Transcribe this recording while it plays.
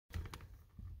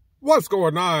What's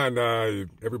going on,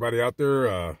 everybody out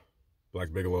there?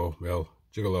 Black Bigelow, male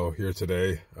gigolo here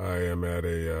today. I am at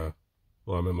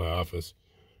I'm in my office.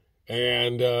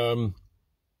 And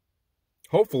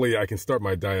hopefully I can start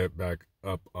my diet back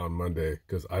up on Monday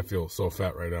because I feel so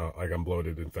fat right now, like I'm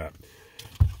bloated and fat.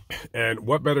 And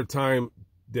what better time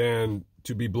than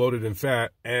to be bloated and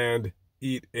fat and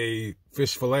eat a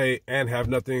fish fillet and have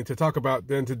nothing to talk about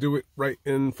than to do it right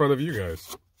in front of you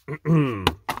guys.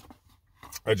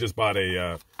 I just bought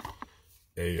a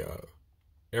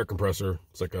air compressor.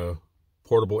 It's like a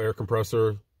portable air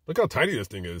compressor. Look how tiny this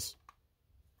thing is.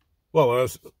 Well,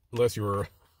 unless you were,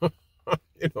 you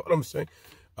know what I'm saying?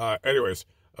 Anyways,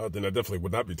 then it definitely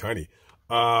would not be tiny.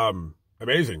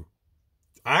 Amazing.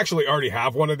 I actually already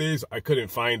have one of these. I couldn't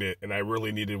find it, and I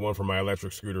really needed one for my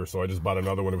electric scooter, so I just bought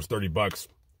another one. It was 30 bucks,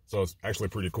 so it's actually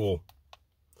pretty cool.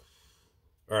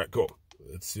 All right, cool.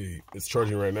 Let's see. It's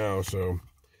charging right now, so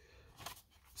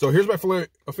here's my fillet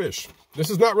of fish. This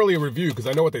is not really a review because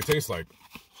I know what they taste like.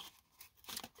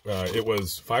 It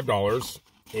was $5,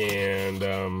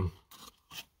 and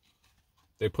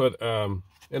they put an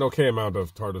okay amount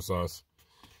of tartar sauce.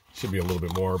 Should be a little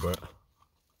bit more, but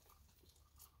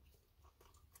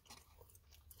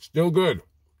still good.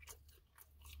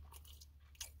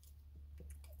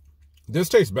 This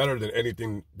tastes better than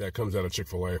anything that comes out of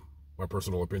Chick-fil-A, my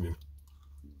personal opinion.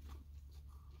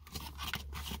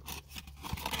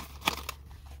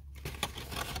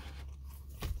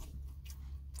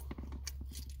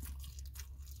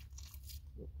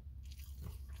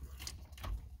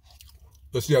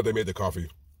 Let's see how they made the coffee.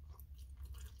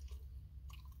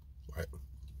 Right.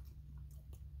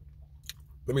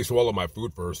 Let me swallow my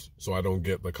food first so I don't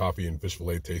get the coffee and fish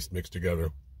fillet taste mixed together.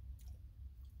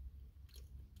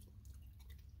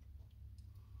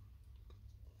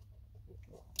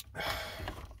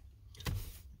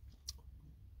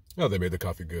 Oh, they made the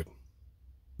coffee good.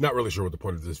 Not really sure what the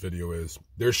point of this video is.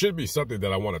 There should be something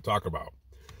that I want to talk about.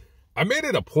 I made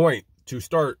it a point to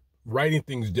start writing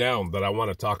things down that I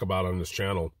want to talk about on this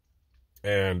channel.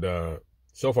 And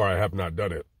so far I have not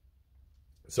done it.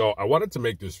 So I wanted to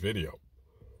make this video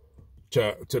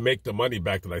to make the money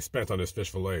back that I spent on this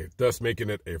fish fillet, thus making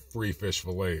it a free fish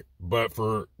fillet. But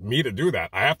for me to do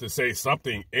that, I have to say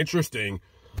something interesting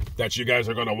that you guys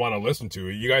are going to want to listen to.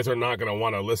 You guys are not going to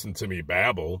want to listen to me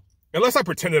babble. Unless I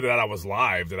pretended that I was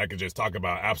live, that I could just talk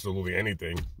about absolutely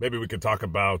anything. Maybe we could talk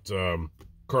about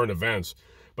current events.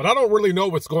 But I don't really know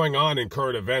what's going on in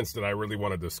current events that I really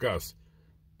want to discuss.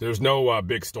 There's no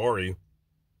big story.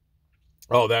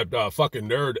 Oh, that fucking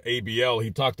nerd, ABL,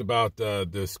 he talked about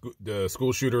the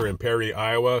school shooter in Perry,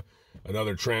 Iowa.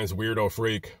 Another trans weirdo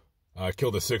freak.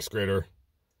 Killed a 6th grader.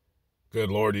 Good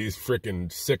Lord, these freaking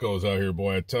sickos out here,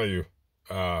 boy, I tell you.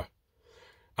 I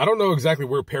don't know exactly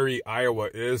where Perry, Iowa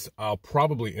is. I'll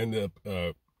probably end up,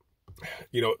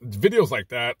 you know, videos like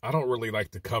that, I don't really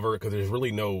like to cover because there's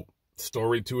really no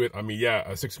story to it. I mean, yeah,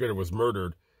 a 6th grader was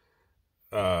murdered.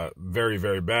 Very,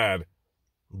 very bad.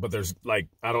 But there's, like,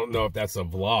 I don't know if that's a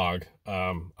vlog.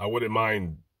 I wouldn't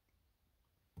mind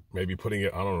maybe putting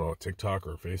it, I don't know, TikTok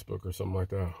or Facebook or something like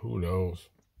that. Who knows?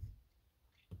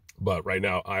 But right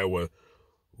now, Iowa,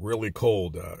 really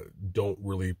cold. Don't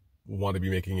really want to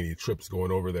be making any trips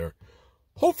going over there.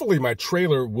 Hopefully my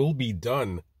trailer will be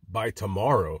done by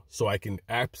tomorrow so I can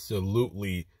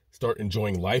absolutely start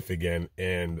enjoying life again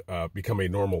and become a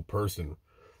normal person.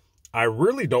 I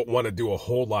really don't want to do a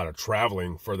whole lot of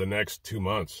traveling for the next 2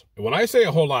 months. And when I say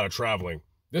a whole lot of traveling,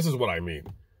 this is what I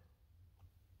mean.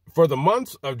 For the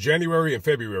months of January and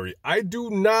February, I do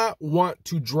not want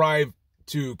to drive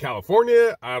to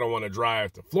California. I don't want to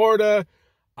drive to Florida.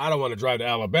 I don't want to drive to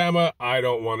Alabama. I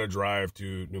don't want to drive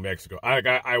to New Mexico.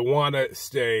 I want to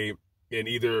stay in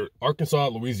either Arkansas,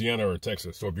 Louisiana, or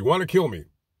Texas. So if you want to kill me,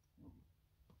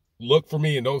 look for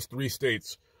me in those 3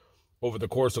 states over the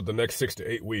course of the next 6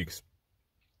 to 8 weeks.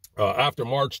 After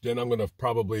March, then I'm going to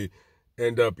probably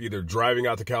end up either driving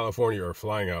out to California or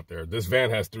flying out there. This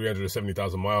van has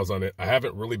 370,000 miles on it. I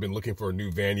haven't really been looking for a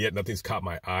new van yet. Nothing's caught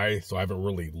my eye, so I haven't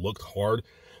really looked hard.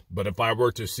 But if I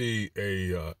were to see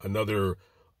another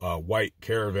white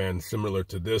Caravan similar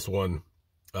to this one,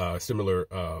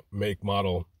 similar make,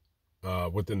 model,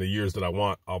 within the years that I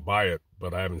want, I'll buy it.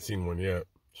 But I haven't seen one yet.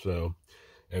 So,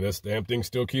 and this damn thing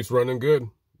still keeps running good.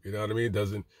 You know what I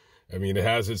mean? It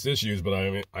has its issues, but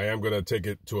I am going to take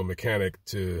it to a mechanic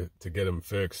to get them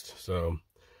fixed. So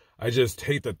I just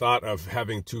hate the thought of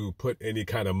having to put any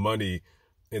kind of money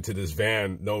into this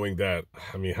van, knowing that,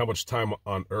 I mean, how much time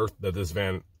on earth does this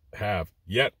van have?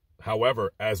 Yet,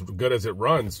 however, as good as it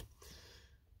runs,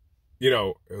 you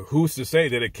know, who's to say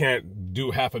that it can't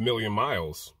do 500,000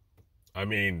 miles? I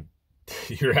mean,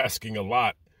 you're asking a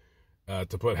lot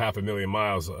to put 500,000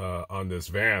 miles on this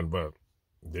van, but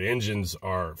the engines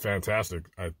are fantastic.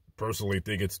 I personally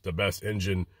think it's the best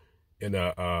engine in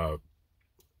a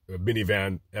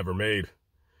minivan ever made.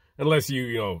 Unless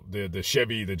you know, the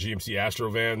Chevy, the GMC Astro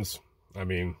vans. I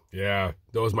mean, yeah,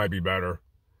 those might be better.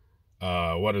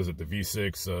 What is it? The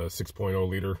V6 6.0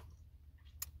 liter.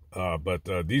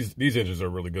 But these engines are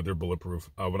really good. They're bulletproof.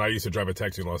 When I used to drive a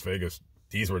taxi in Las Vegas,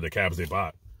 these were the cabs they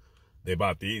bought. They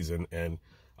bought these, and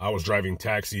I was driving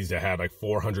taxis that had like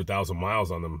 400,000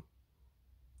 miles on them,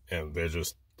 and they're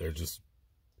just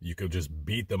you could just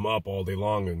beat them up all day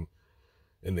long and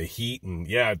in the heat, and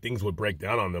yeah, things would break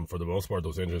down on them. For the most part,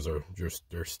 those engines are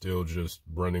they're still just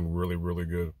running really, really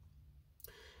good.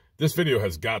 This video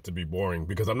has got to be boring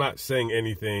because I'm not saying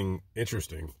anything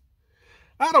interesting.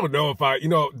 I don't know if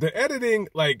the editing,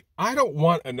 like, I don't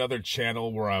want another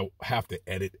channel where I have to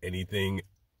edit anything.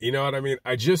 You know what I mean?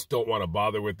 I just don't want to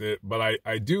bother with it. But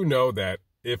I do know that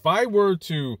if I were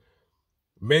to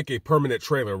make a permanent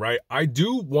trailer, right, I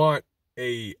do want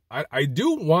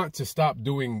to stop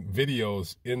doing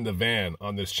videos in the van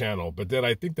on this channel. But then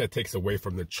I think that takes away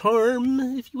from the charm,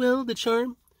 if you will, the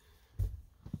charm.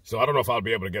 So I don't know if I'll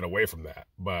be able to get away from that.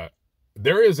 But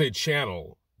there is a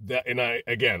channel that, and I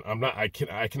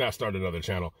cannot start another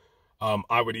channel.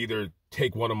 I would either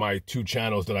take one of my 2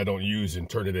 channels that I don't use and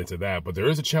turn it into that. But there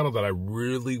is a channel that I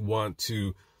really want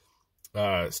to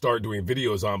start doing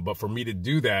videos on. But for me to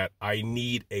do that, I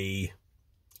need a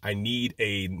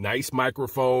nice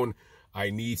microphone. I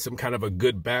need some kind of a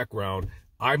good background.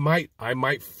 I might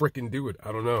freaking do it.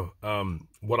 I don't know.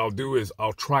 What I'll do is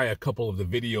I'll try a couple of the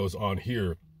videos on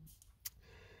here.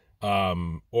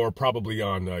 Or probably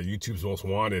on YouTube's Most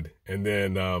Wanted, and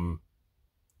then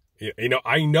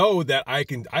I know that I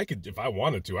could, if I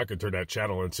wanted to, I could turn that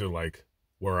channel into like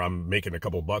where I'm making a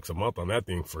couple bucks a month on that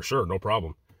thing for sure, no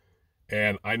problem.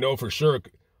 And I know for sure,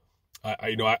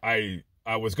 I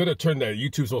was gonna turn that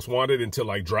YouTube's Most Wanted into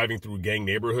like driving through gang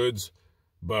neighborhoods,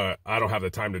 but I don't have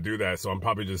the time to do that. So I'm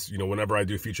probably just, whenever I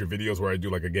do feature videos where I do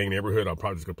like a gang neighborhood, I'm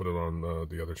probably just gonna put it on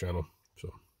the other channel.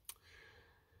 So.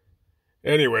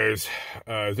 Anyways,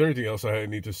 is there anything else I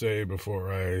need to say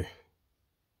before I'm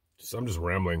just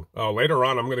rambling. Oh, later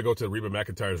on, I'm going to go to Reba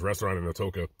McEntire's restaurant in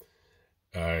Atoka.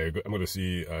 I'm going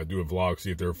to do a vlog,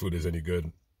 see if their food is any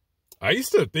good. I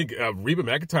used to think Reba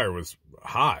McEntire was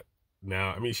hot.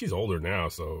 Now, I mean, she's older now,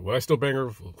 so would I still bang her?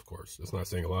 Of course, that's not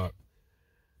saying a lot.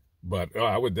 But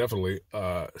I would definitely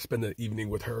spend the evening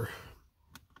with her.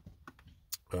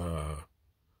 How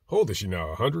old is she now,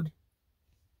 100?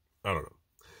 I don't know.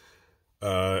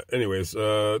 Anyways,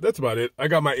 that's about it. I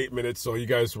got my 8 minutes, so you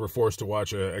guys were forced to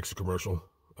watch an extra commercial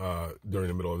during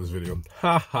the middle of this video.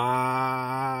 Ha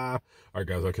ha! All right,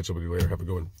 guys, I'll catch up with you later. Have a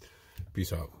good one.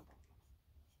 Peace out.